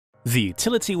The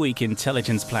Utility Week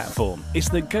Intelligence Platform is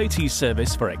the go-to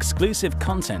service for exclusive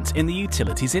content in the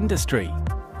utilities industry.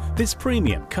 This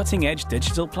premium, cutting-edge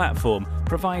digital platform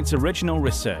provides original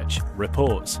research,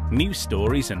 reports, news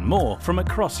stories and more from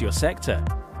across your sector.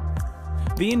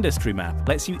 The Industry Map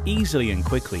lets you easily and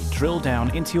quickly drill down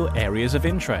into your areas of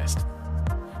interest.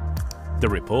 The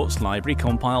Reports Library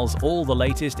compiles all the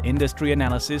latest industry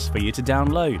analysis for you to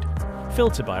download.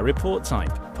 Filter by report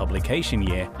type, publication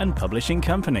year and publishing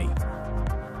company.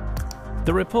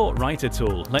 The Report Writer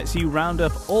tool lets you round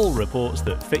up all reports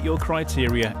that fit your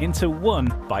criteria into one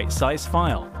bite-sized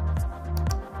file.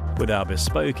 With our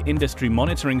bespoke industry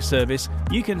monitoring service,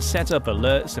 you can set up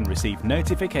alerts and receive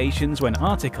notifications when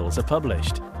articles are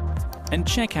published. And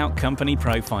check out company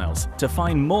profiles to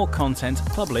find more content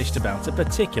published about a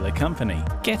particular company.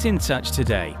 Get in touch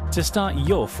today to start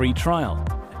your free trial.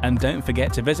 And don't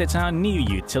forget to visit our new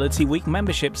Utility Week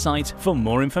membership site for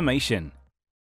more information.